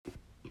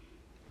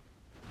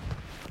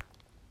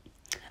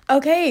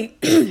Okay,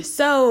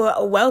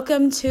 so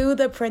welcome to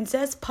the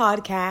Princess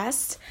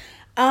Podcast.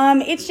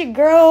 It's your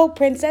girl,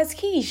 Princess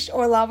Quiche,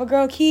 or Lava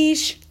Girl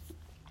Quiche.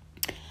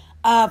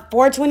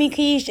 420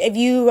 Quiche if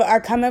you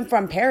are coming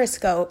from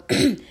Periscope.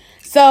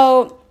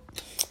 So,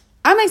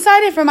 I'm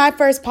excited for my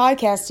first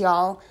podcast,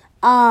 y'all.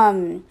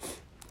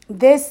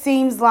 This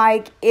seems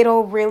like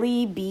it'll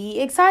really be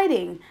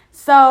exciting.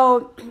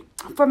 So,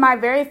 for my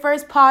very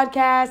first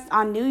podcast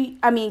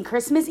on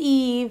Christmas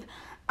Eve,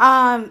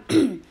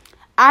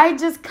 I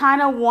just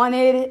kind of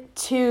wanted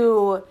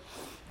to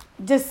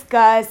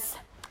discuss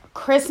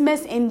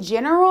Christmas in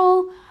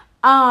general.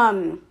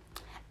 And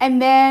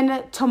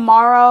then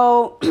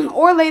tomorrow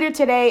or later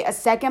today, a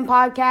second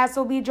podcast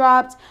will be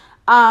dropped.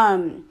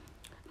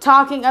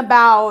 Talking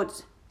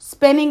about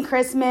spending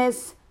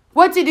Christmas,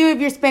 what to do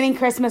if you're spending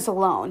Christmas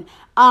alone.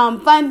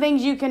 Fun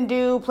things you can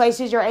do,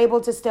 places you're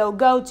able to still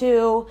go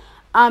to,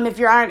 if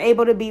you aren't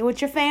able to be with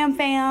your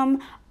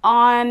fam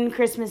on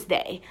Christmas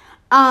Day.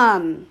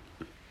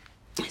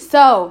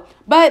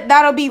 But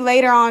that'll be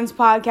later on's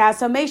podcast.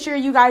 So make sure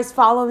you guys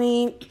follow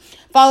me.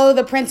 Follow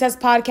the Princess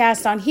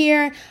Podcast on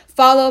here.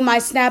 Follow my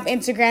Snap,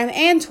 Instagram,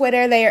 and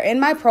Twitter. They are in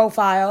my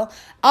profile.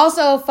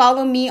 Also,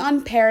 follow me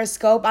on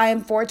Periscope. I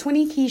am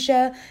 420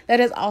 Keisha. That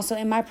is also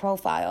in my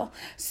profile.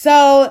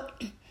 So,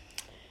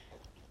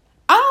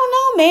 I don't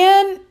know,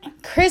 man.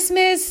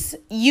 Christmas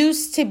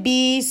used to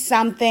be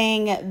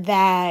something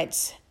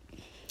that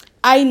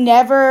I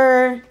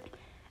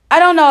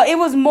don't know. It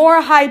was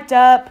more hyped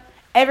up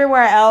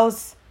everywhere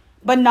else,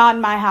 but not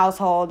in my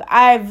household.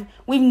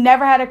 We've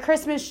never had a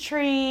Christmas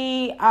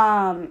tree.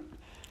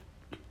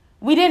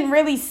 We didn't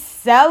really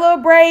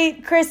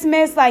celebrate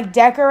Christmas, like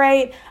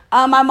decorate.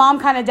 My mom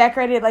kind of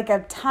decorated like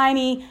a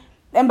tiny,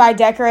 and by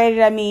decorated,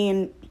 I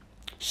mean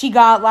she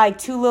got like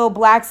 2 little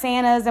black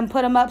Santas and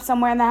put them up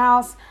somewhere in the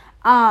house.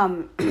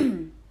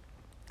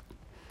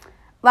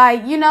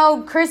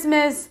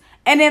 Christmas,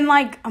 and in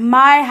like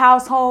my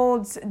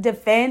household's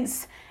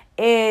defense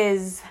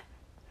is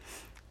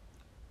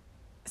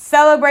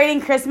celebrating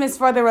Christmas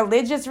for the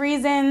religious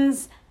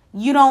reasons.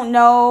 You don't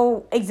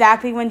know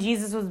exactly when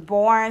Jesus was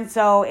born,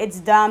 so it's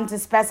dumb to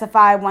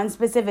specify one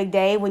specific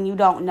day when you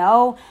don't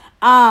know.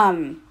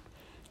 And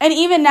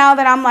even now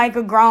that I'm like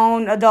a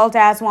grown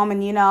adult-ass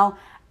woman,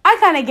 I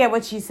kind of get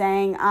what she's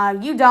saying.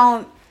 You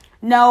don't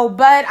know,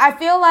 but I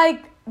feel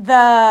like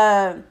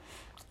the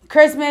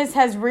Christmas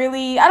has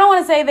really, I don't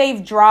want to say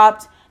they've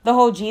dropped the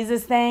whole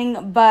Jesus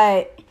thing,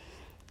 but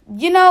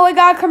it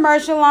got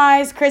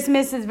commercialized.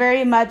 Christmas is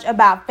very much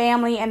about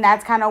family, and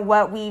that's kind of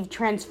what we've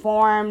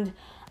transformed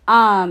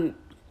the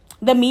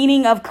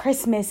meaning of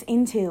Christmas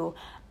into.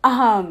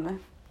 But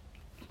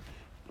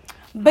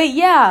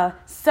yeah,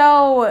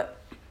 so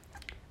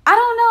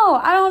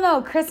I don't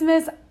know.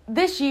 Christmas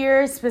this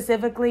year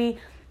specifically,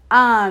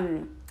 I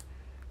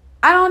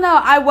don't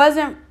know. I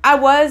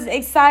was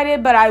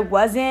excited, but I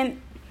wasn't.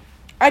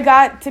 I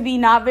got to be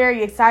not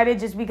very excited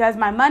just because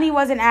my money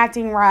wasn't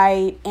acting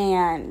right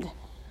and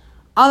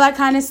all that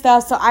kind of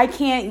stuff. So I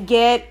can't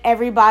get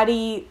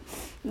everybody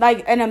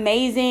like an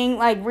amazing,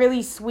 like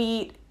really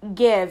sweet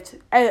gift.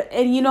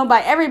 And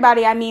by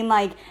everybody, I mean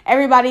like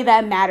everybody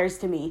that matters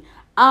to me.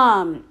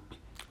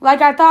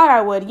 Like I thought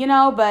I would,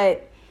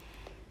 but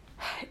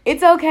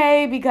it's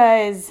okay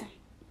because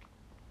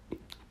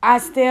I'm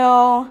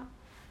still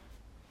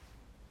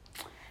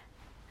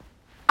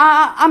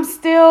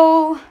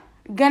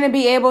gonna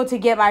be able to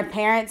get my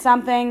parents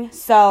something.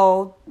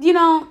 So,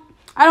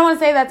 I don't want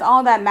to say that's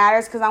all that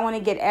matters because I want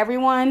to get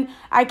everyone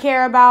I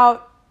care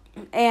about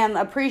and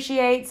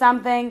appreciate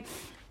something.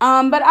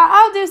 But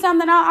I'll do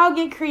something. I'll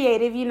get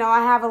creative. I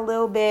have a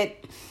little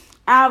bit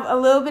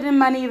of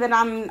money that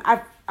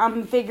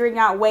I'm figuring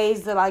out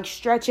ways to like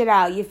stretch it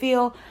out. You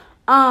feel?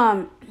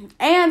 And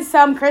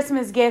some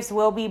Christmas gifts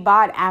will be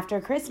bought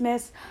after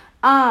Christmas.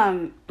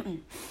 And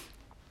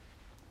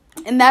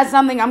that's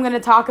something I'm going to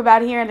talk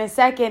about here in a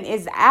second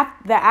is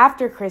the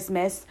after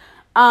Christmas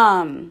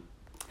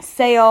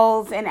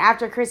sales and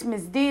after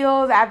Christmas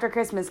deals, after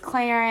Christmas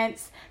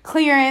clearance.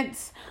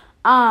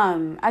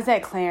 I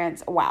said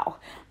clearance. Wow.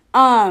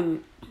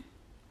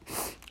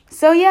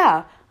 So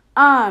yeah.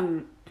 I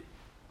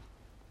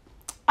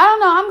don't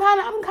know.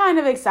 I'm kind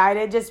of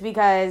excited just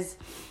because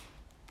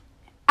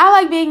I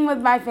like being with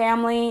my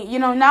family.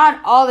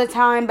 Not all the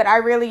time, but I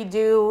really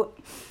do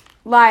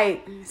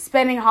like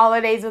spending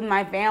holidays with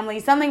my family.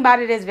 Something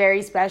about it is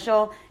very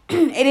special.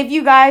 And if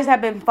you guys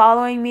have been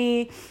following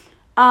me,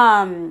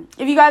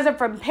 if you guys are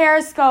from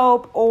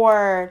Periscope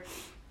or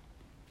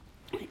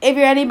if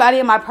you're anybody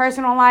in my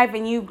personal life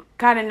and you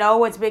kind of know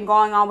what's been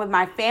going on with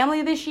my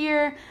family this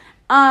year,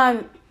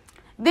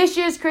 this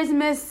year's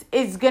Christmas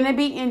is going to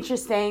be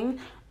interesting.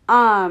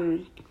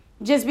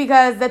 Just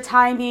because the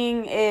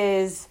timing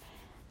is,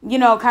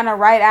 kind of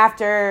right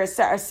after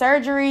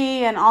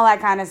surgery and all that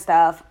kind of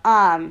stuff.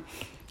 I'm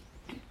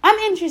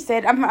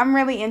interested. I'm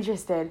really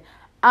interested.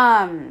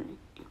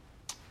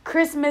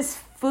 Christmas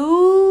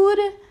food,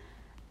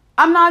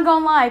 I'm not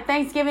gonna lie.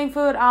 Thanksgiving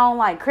food, I don't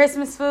like.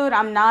 Christmas food,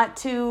 I'm not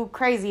too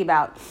crazy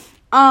about.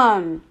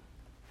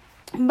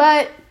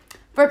 But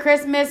for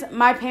Christmas,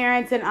 my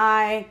parents and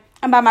I,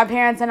 and by my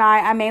parents and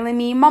I mainly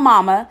mean my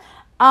mama,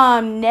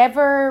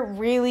 never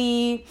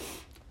really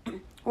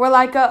were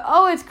like,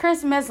 oh, it's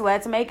Christmas,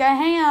 let's make a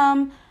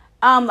ham.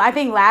 I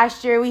think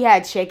last year we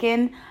had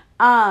chicken.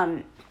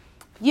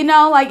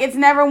 Like, it's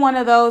never one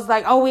of those,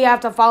 like, oh, we have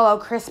to follow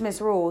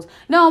Christmas rules.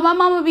 No, my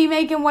mom would be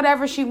making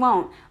whatever she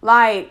want.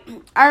 Like,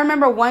 I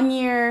remember one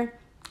year,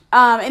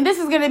 and this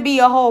is going to be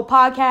a whole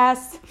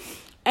podcast,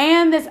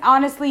 and this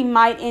honestly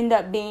might end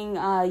up being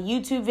a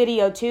YouTube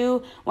video,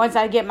 too, once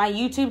I get my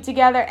YouTube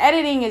together.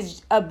 Editing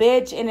is a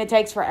bitch, and it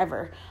takes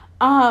forever.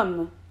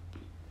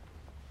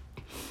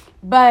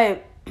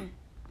 But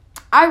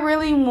I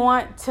really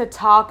want to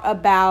talk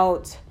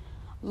about,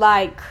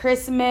 like,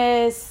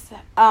 Christmas,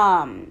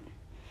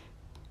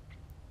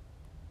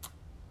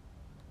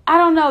 I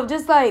don't know,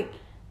 just like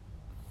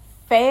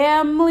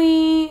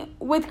family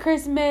with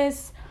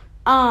Christmas.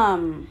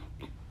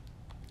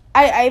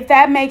 If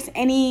that makes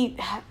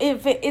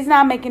if it's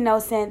not making no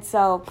sense,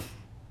 so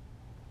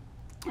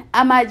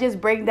I might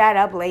just bring that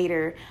up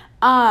later.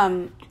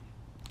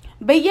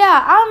 But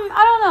yeah, I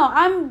don't know.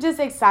 I'm just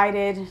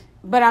excited,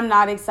 but I'm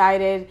not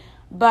excited.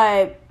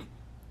 But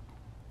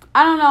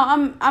I don't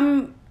know.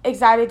 I'm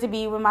excited to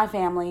be with my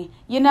family.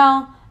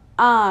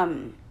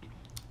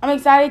 I'm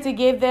excited to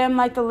give them,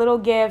 like, the little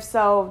gifts.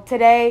 So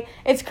today,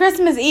 it's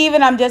Christmas Eve,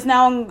 and I'm just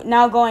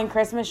now going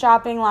Christmas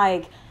shopping.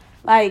 Like,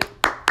 round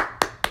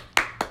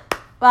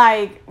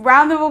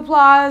of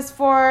applause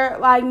for,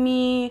 like,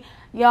 me.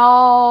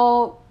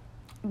 Y'all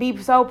be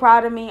so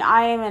proud of me.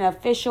 I am an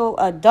official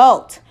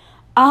adult.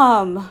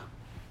 Go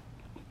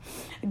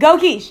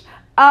Keish.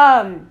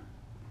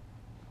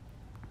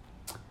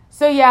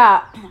 So,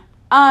 yeah.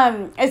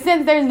 And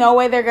since there's no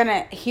way they're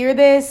gonna hear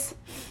this,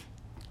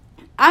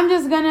 I'm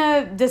just going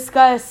to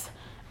discuss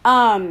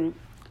kind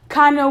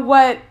of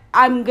what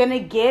I'm going to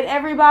get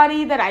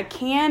everybody that I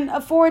can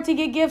afford to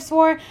get gifts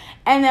for,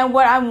 and then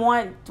what I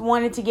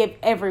wanted to give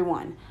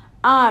everyone.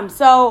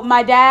 So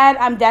my dad,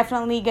 I'm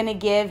definitely going to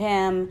give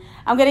him,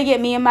 I'm going to get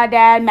me and my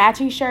dad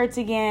matching shirts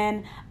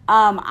again.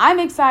 I'm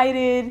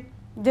excited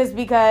just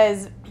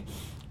because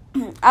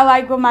I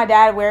like when my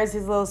dad wears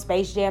his little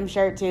Space Jam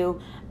shirt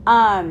too.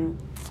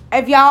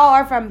 If y'all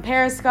are from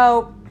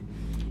Periscope,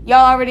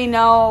 y'all already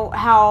know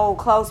how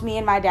close me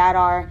and my dad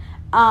are,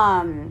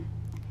 and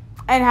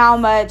how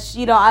much,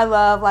 I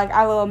love, like,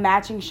 our little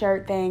matching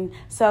shirt thing.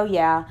 So,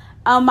 yeah.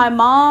 My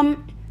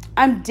mom,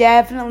 I'm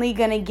definitely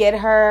going to get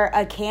her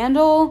a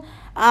candle,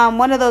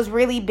 one of those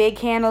really big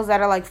candles that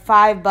are, like,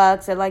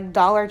 $5 at, like,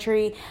 Dollar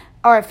Tree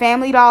or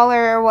Family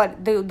Dollar, or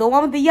what, the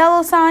one with the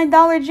yellow sign,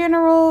 Dollar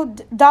General,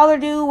 Dollar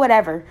Do,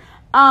 whatever.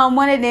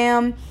 One of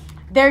them.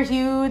 They're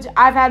huge.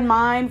 I've had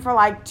mine for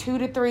like 2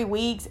 to 3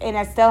 weeks, and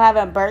I still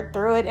haven't burnt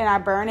through it, and I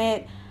burn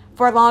it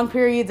for long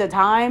periods of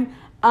time.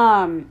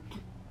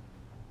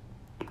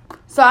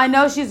 So I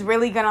know she's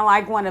really going to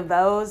like one of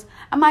those.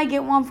 I might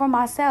get one for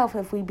myself,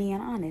 if we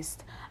being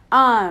honest.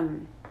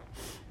 And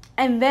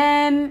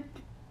then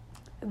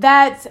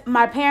that's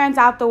my parents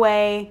out the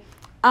way.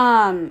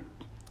 My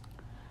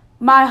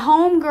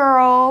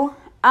homegirl,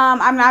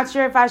 I'm not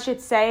sure if I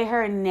should say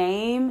her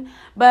name,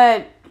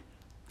 but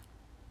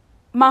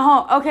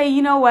okay,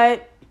 you know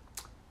what?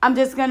 I'm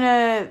just going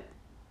to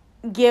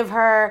give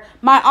her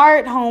my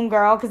art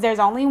homegirl, because there's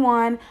only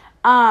one.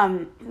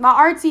 My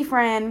artsy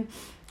friend,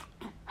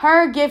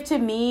 her gift to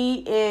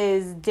me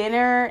is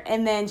dinner,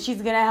 and then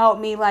she's going to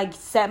help me, like,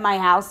 set my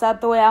house up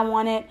the way I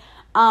want it,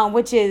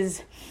 which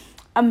is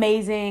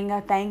amazing.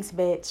 Thanks,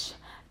 bitch.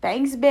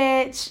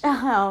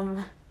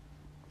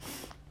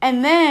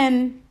 And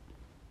then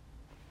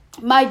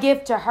my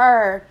gift to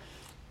her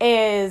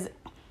is,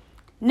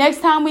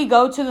 next time we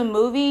go to the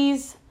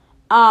movies,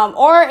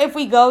 or if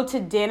we go to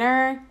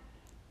dinner,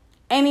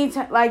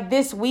 anytime, like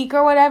this week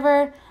or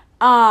whatever,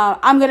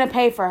 I'm going to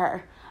pay for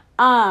her.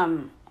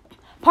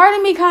 Part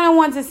of me kind of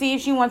wants to see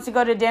if she wants to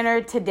go to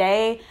dinner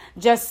today,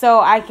 just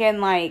so I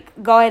can, like,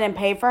 go ahead and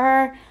pay for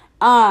her.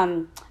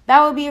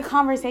 That would be a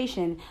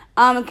conversation.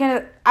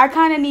 I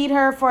kind of need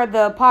her for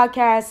the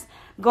podcast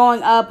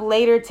going up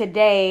later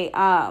today,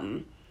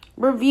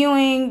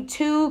 reviewing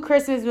 2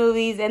 Christmas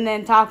movies, and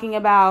then talking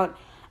about,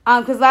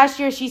 because last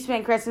year she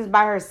spent Christmas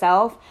by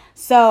herself.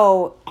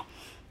 So,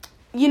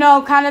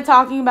 kind of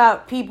talking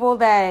about people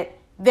that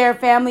their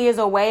family is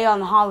away on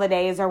the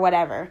holidays or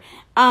whatever.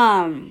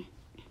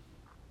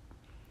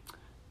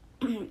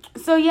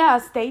 So, yeah,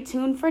 stay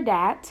tuned for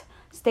that.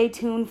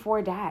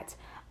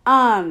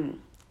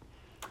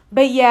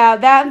 But, yeah,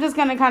 that I'm just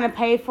going to kind of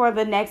pay for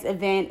the next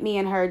event me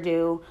and her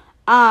do,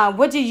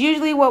 which is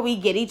usually what we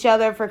get each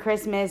other for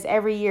Christmas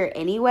every year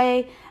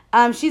anyway.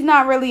 She's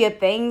not really a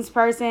things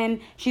person.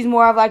 She's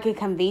more of like a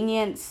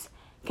convenient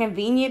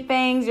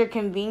things or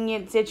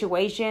convenient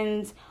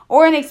situations,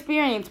 or an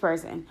experience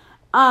person.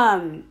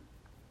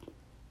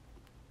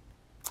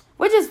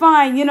 Which is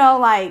fine,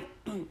 like,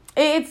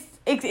 it's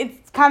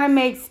kind of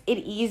makes it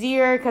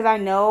easier because I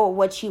know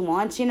what she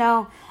wants,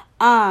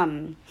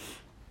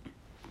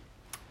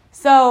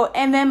 So,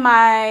 and then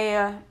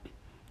my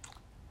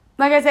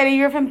like I said, if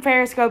you're from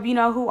Periscope, you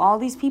know who all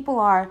these people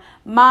are.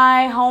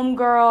 My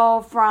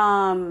homegirl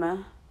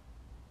from,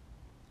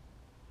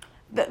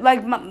 my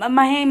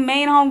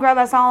main homegirl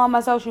that's all on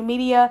my social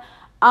media.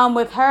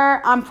 With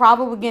her, I'm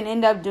probably going to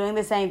end up doing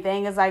the same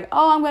thing. It's like,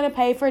 oh, I'm going to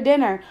pay for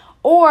dinner.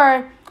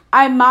 Or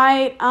I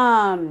might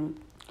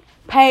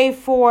pay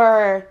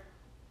for,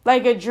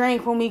 like, a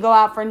drink when we go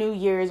out for New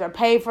Year's. Or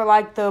pay for,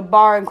 like, the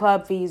bar and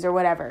club fees or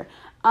whatever.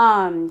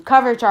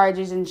 Cover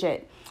charges and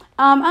shit.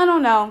 I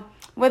don't know.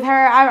 With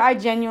her, I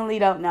genuinely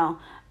don't know.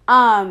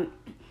 And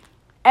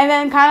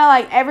then kind of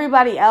like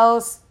everybody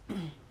else,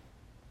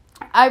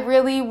 I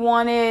really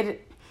wanted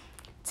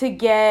to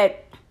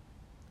get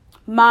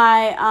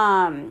my,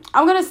 I'm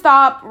going to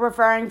stop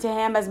referring to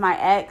him as my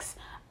ex.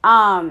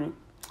 I'm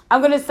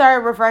going to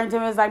start referring to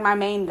him as like my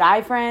main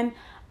guy friend.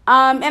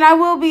 And I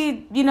will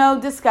be,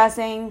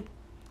 discussing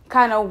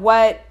kind of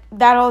what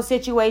that whole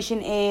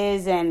situation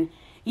is and,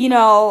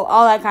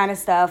 all that kind of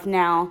stuff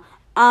now.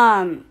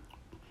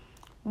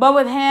 But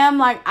with him,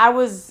 like, I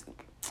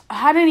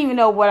didn't even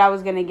know what I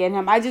was going to get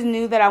him. I just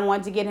knew that I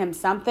wanted to get him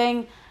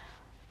something.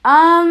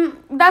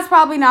 That's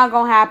probably not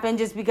going to happen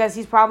just because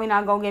he's probably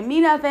not going to get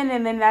me nothing.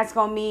 And then that's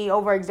going to be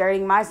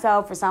overexerting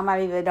myself for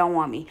somebody that don't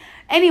want me.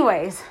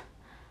 Anyways,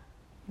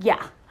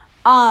 yeah.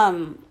 I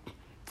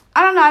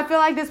don't know. I feel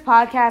like this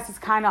podcast is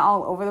kind of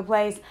all over the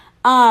place.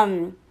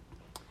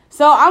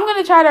 So I'm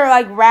going to try to,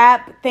 like,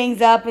 wrap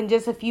things up in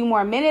just a few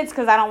more minutes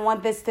because I don't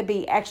want this to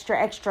be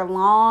extra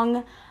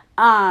long.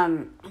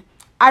 I'm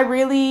going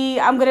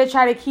to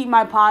try to keep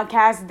my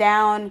podcast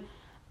down,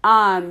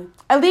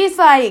 at least,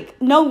 like,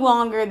 no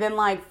longer than,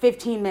 like,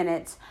 15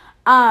 minutes.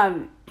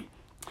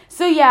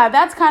 So, yeah,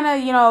 that's kind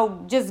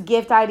of, just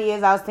gift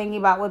ideas I was thinking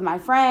about with my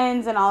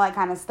friends and all that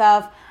kind of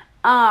stuff.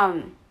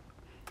 I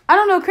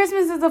don't know,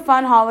 Christmas is a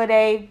fun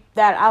holiday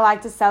that I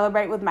like to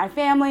celebrate with my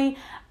family.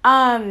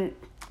 I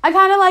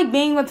kind of like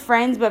being with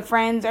friends, but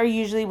friends are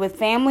usually with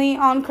family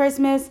on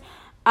Christmas.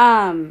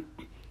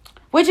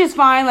 Which is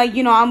fine, like,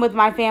 I'm with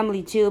my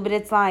family too, but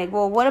it's like,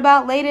 well, what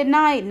about late at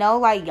night? No,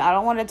 like, I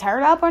don't want to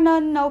turn up or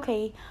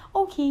nothing.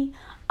 Okay.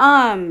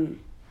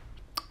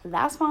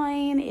 That's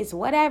fine. It's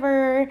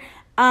whatever.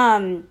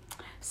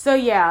 So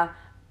yeah,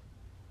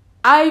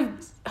 I'm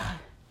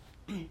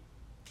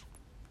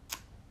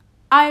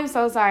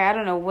so sorry. I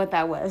don't know what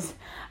that was.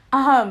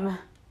 But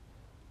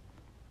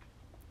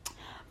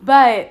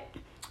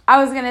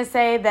I was going to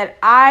say that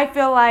I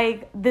feel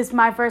like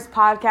my first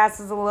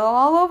podcast is a little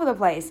all over the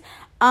place.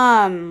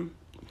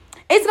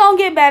 It's gonna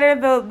get better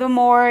the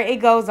more it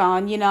goes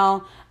on,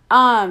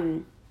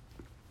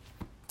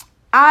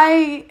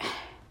 I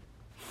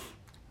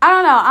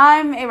don't know.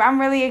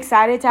 I'm really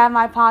excited to have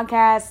my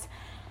podcast.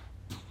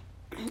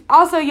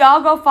 Also,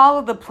 y'all go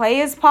follow the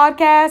Players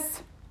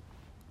podcast.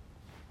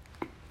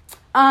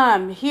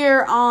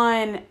 Here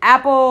on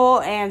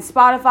Apple and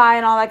Spotify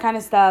and all that kind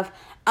of stuff.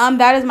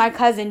 That is my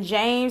cousin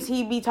James.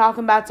 He be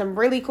talking about some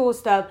really cool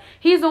stuff.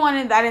 He's the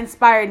one that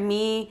inspired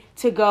me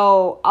to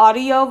go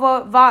audio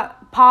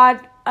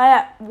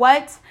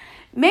what?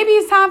 Maybe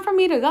it's time for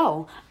me to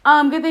go.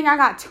 Good thing I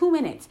got 2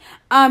 minutes.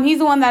 He's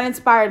the one that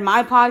inspired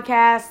my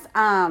podcast.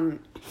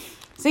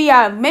 So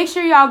yeah, make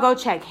sure y'all go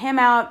check him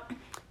out.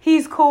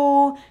 He's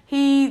cool.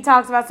 He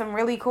talks about some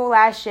really cool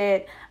ass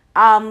shit.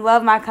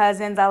 Love my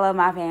cousins. I love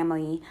my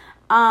family.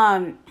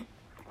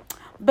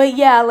 But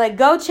yeah, like,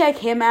 go check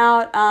him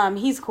out.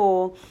 He's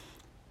cool.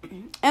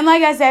 And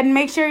like I said,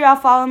 make sure y'all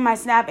follow my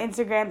Snap,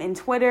 Instagram, and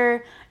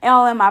Twitter.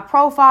 All in my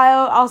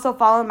profile. Also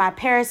follow my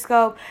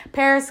Periscope.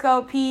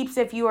 Periscope peeps,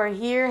 if you are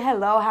here,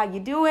 hello, how you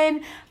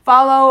doing?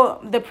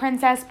 Follow the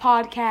Princess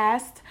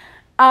Podcast.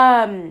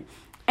 And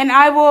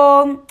I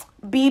will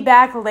be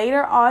back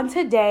later on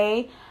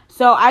today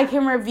so I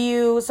can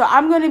review. So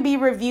I'm going to be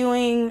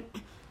reviewing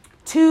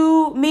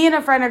me and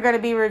a friend are going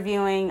to be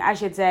reviewing, I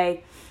should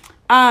say,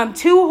 2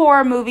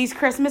 horror movies,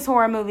 Christmas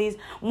horror movies.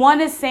 One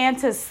is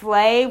Santa's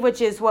Sleigh,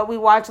 which is what we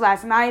watched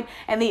last night.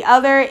 And the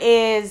other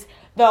is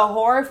the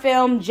horror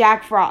film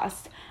Jack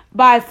Frost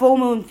by Full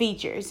Moon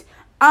Features.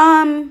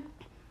 Yeah,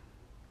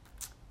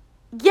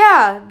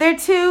 they're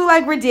 2,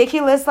 like,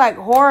 ridiculous, like,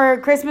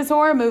 Christmas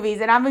horror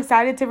movies. And I'm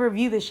excited to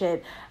review the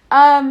shit.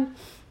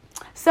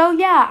 So,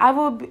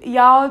 yeah,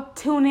 y'all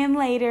tune in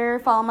later.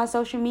 Follow my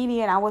social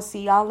media. And I will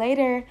see y'all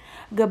later.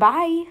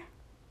 Goodbye.